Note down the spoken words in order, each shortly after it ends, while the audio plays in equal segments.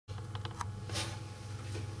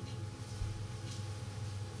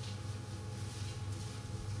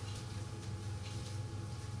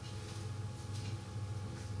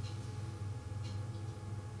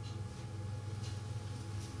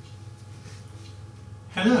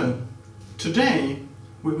Hello! Today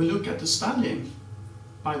we will look at a study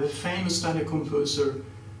by the famous study composer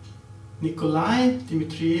Nikolai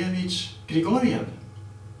Dmitrievich Grigoriev.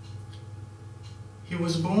 He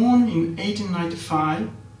was born in 1895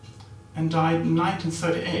 and died in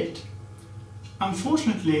 1938,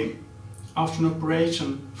 unfortunately after an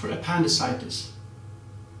operation for appendicitis.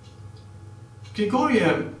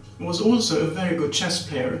 Grigoriev was also a very good chess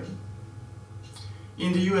player.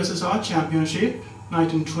 In the USSR Championship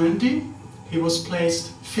 1920, he was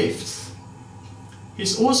placed 5th.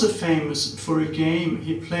 He's also famous for a game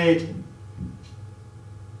he played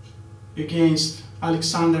against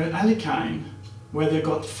Alexander Alekhine, where they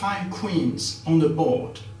got 5 queens on the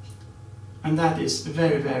board, and that is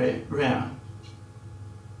very, very rare.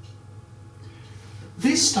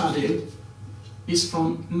 This study is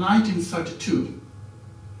from 1932.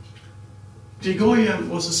 Grigoriev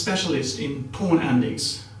was a specialist in pawn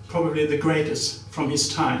endings, probably the greatest from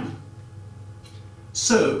his time.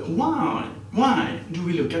 So why do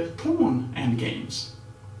we look at pawn endgames?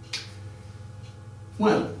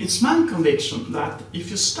 Well, it's my conviction that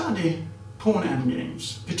if you study pawn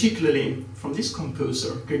endgames, particularly from this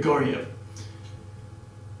composer, Grigoriev,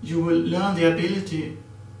 you will learn the ability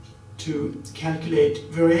to calculate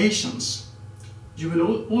variations. You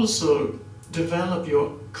will also develop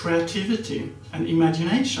your creativity and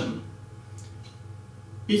imagination.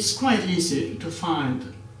 It's quite easy to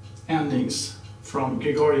find endings from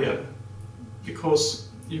Grigoriev because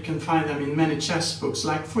you can find them in many chess books,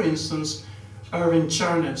 like for instance Erwin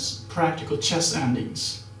Chernev's Practical Chess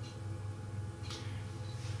Endings.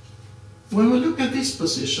 When we look at this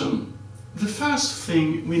position, the first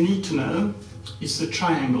thing we need to know is the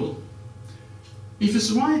triangle. If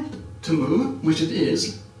it's right to move, which it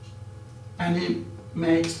is, and he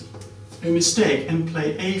makes a mistake and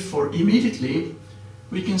play a4 immediately,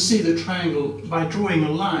 we can see the triangle by drawing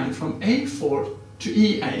a line from a4 to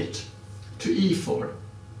e8 to e4.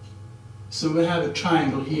 So we have a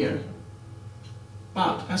triangle here.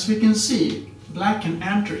 But as we can see, black can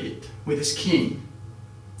enter it with his king.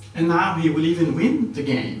 And now he will even win the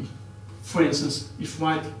game. For instance, if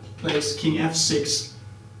white plays king f6,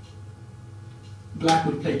 black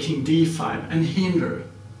will play king d5 and hinder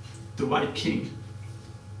the white king.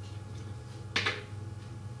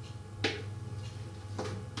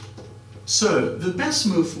 So the best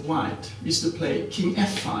move for white is to play king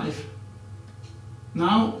f5.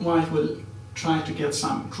 Now white will try to get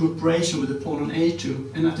some cooperation with the pawn on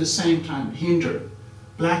a2 and at the same time hinder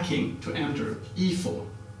black king to enter e4.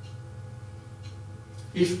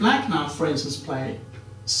 If black now, for instance, play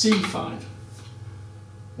c5,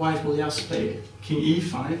 white will just play king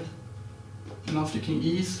e5, and after king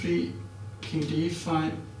e3, king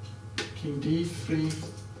d5, king d3,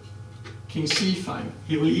 king c5,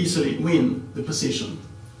 he will easily win the position.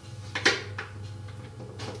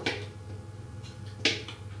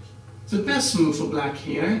 The best move for black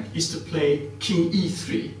here is to play king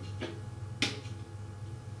e3.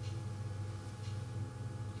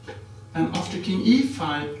 And after king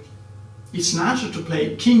e5, it's natural to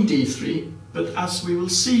play king d3, but as we will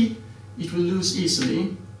see, it will lose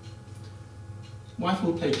easily. White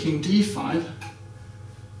will play king d5,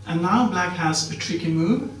 and now black has a tricky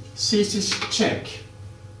move, c6 check.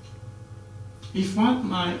 If white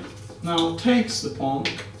now takes the pawn,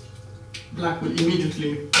 black will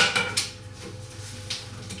immediately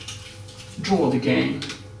draw the game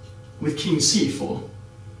with king c4,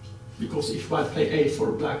 because if white play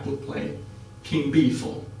a4, black will play king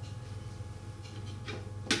b4.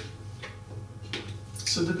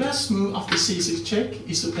 So the best move after c6 check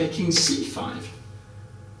is to play king c5.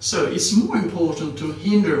 So it's more important to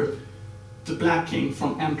hinder the black king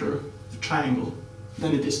from enter the triangle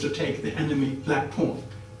than it is to take the enemy black pawn.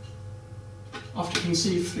 After king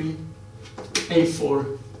c3,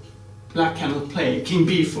 a4, black cannot play king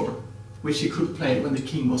b4, which he could play when the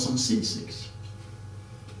king was on c6.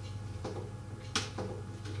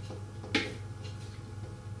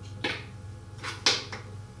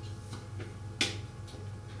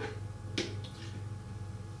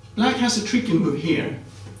 Black has a tricky move here,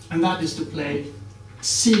 and that is to play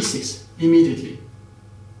c6 immediately.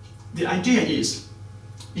 The idea is,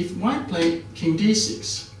 if white play king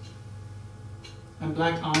d6, and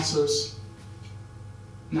black answers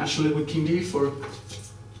naturally with king d4,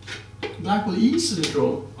 black will easily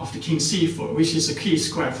draw after king c4, which is a key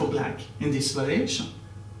square for black in this variation.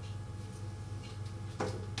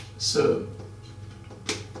 So,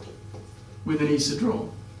 with an easy draw.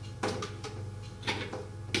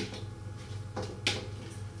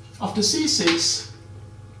 After c6,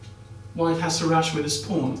 white has to rush with his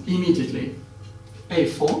pawn immediately.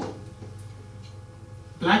 a4,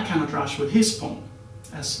 black cannot rush with his pawn,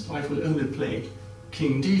 as white will only play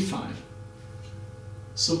king d5.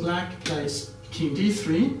 So black plays king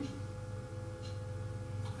d3,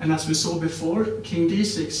 and as we saw before, king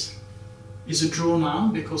d6 is a draw now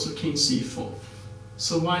because of king c4.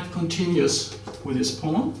 So white continues with his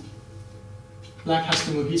pawn. Black has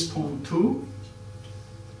to move his pawn to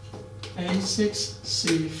a6,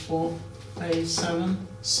 c4, a7,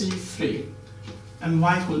 c3, and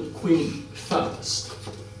white will queen first.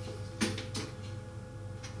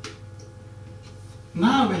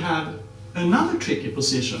 Now we have another tricky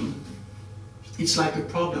position. It's like a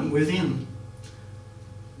problem within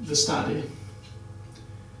the study.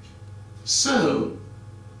 So,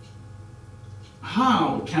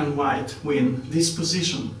 how can white win this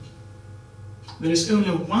position? There is only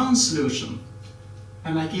one solution,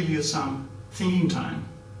 and I give you some thinking time.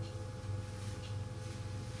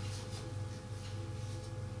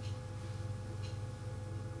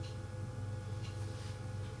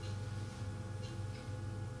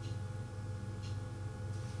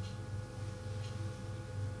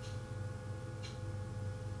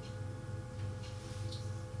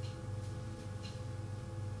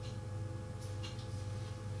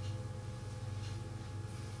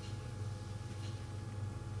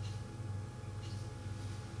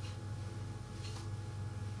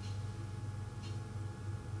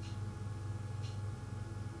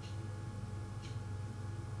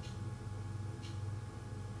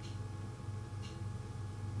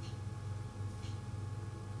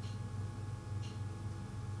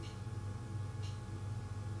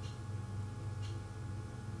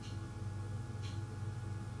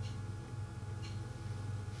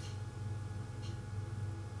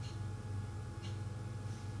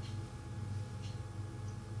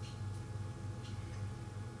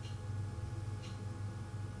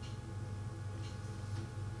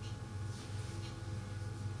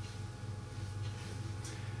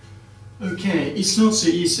 Okay, it's not so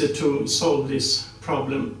easy to solve this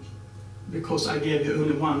problem because I gave you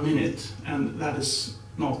only 1 minute, and that is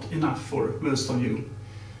not enough for most of you.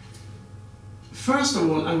 First of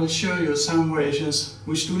all, I will show you some variations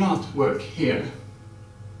which do not work here.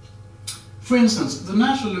 For instance, the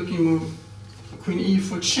natural looking move queen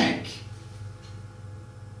e4 check.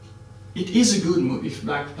 It is a good move if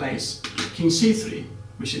black plays king c3,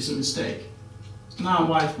 which is a mistake. Now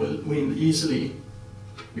white will win easily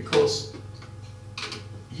because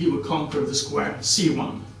he will conquer the square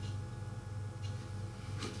c1.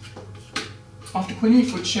 After queen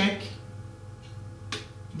e4 check,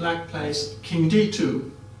 black plays king d2.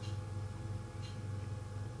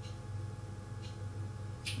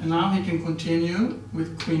 And now he can continue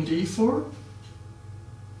with queen d4,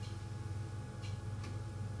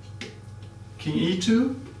 king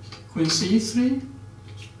e2, queen c3,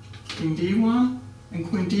 king d1, and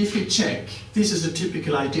queen d3 check. This is a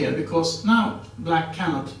typical idea because now black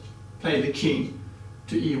cannot play the king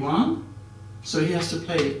to e1, so he has to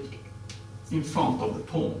play it in front of the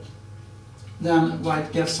pawn. Then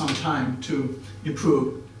white gets some time to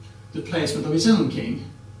improve the placement of his own king.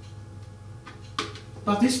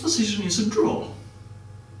 But this position is a draw.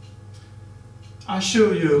 I'll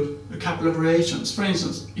show you a couple of variations. For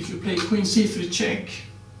instance, if you play queen c3 check,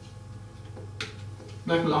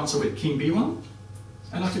 black will answer with king b1.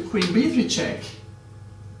 And after queen b3 check,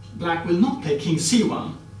 black will not play king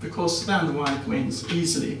c1, because then white wins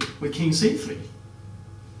easily with king c3.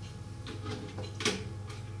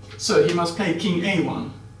 So he must play king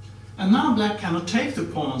a1. And now black cannot take the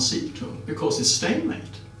pawn on c2, because it's stalemate.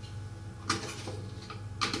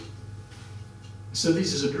 So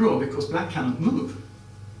this is a draw, because black cannot move.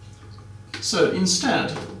 So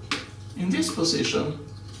instead, in this position,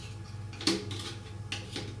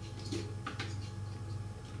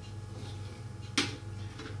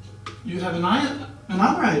 you have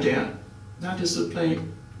another idea, that is to play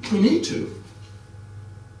queen e2.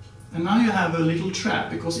 And now you have a little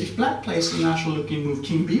trap, because if black plays the natural looking move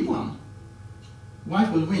king b1,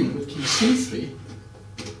 white will win with king c3.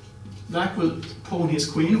 Black will pawn his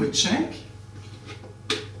queen with check,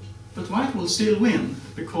 but white will still win,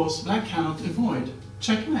 because black cannot avoid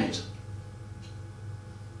checkmate.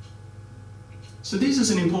 So this is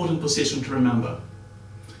an important position to remember.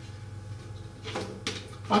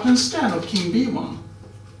 But instead of king b1,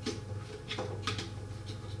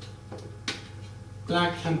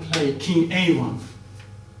 black can play king a1.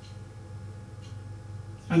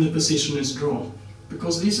 And the position is drawn,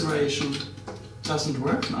 because this variation doesn't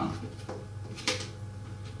work now.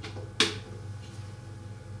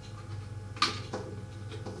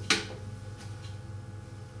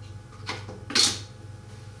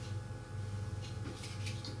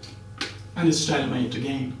 and it's stalemate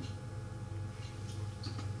again.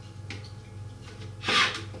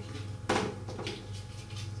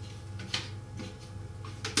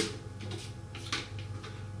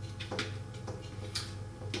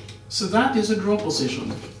 So that is a draw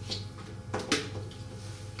position.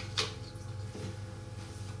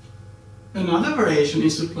 Another variation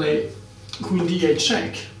is to play Queen d8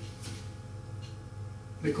 check,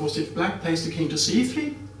 because if black plays the king to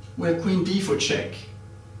c3, we have Queen d4 check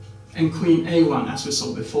and Queen a1 as we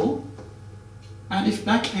saw before. And if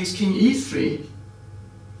black plays King e3,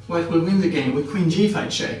 white will win the game with Queen g5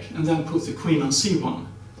 check and then put the queen on c1.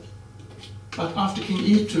 But after King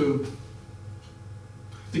e2,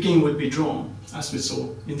 the game would be drawn, as we saw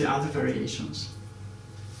in the other variations.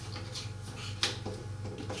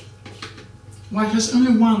 White has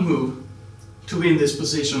only one move to win this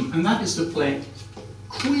position, and that is to play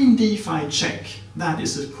Queen d5 check. That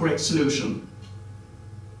is the correct solution.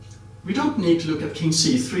 We don't need to look at King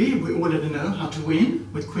c3, we already know how to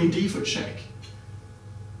win with Queen d4 check.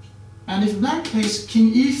 And if black plays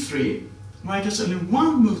King e3, white has only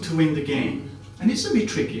one move to win the game, and it's a bit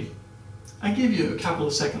tricky. I give you a couple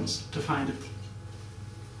of seconds to find it.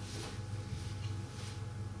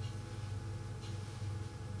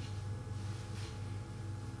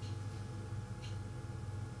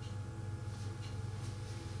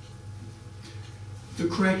 The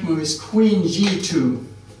correct move is Queen g2,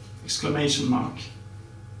 exclamation mark.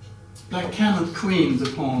 Black cannot queen the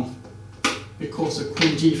pawn because of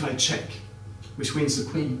Queen g5 check, which wins the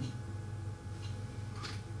queen.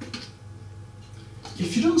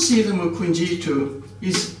 If you don't see the move Queen g2,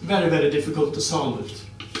 it's very, very difficult to solve it.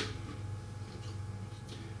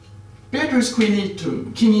 Better is Queen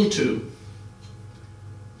e2, King e2.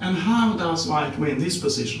 And how does white win this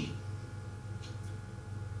position?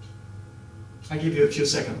 I give you a few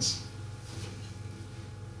seconds.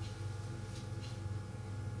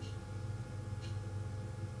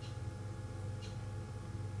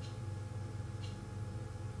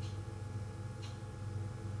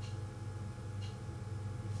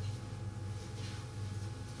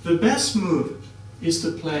 The best move is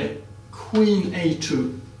to play Queen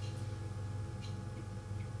a2.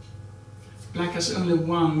 Black has only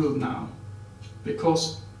one move now,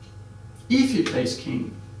 because if he plays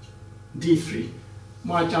King d3,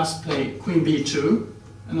 white just play Queen b2,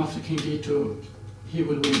 and after King d2 he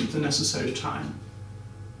will win the necessary time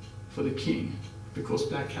for the king, because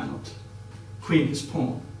black cannot queen his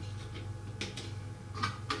pawn.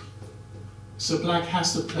 So black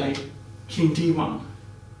has to play King d1.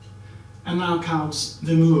 And now comes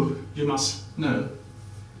the move you must know.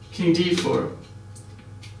 King d4.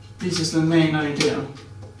 This is the main idea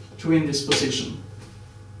to win this position.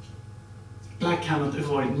 Black cannot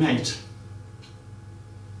avoid mate.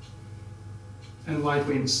 And white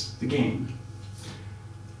wins the game.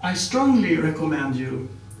 I strongly recommend you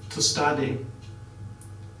to study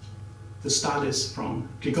the studies from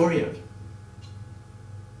Grigoriev.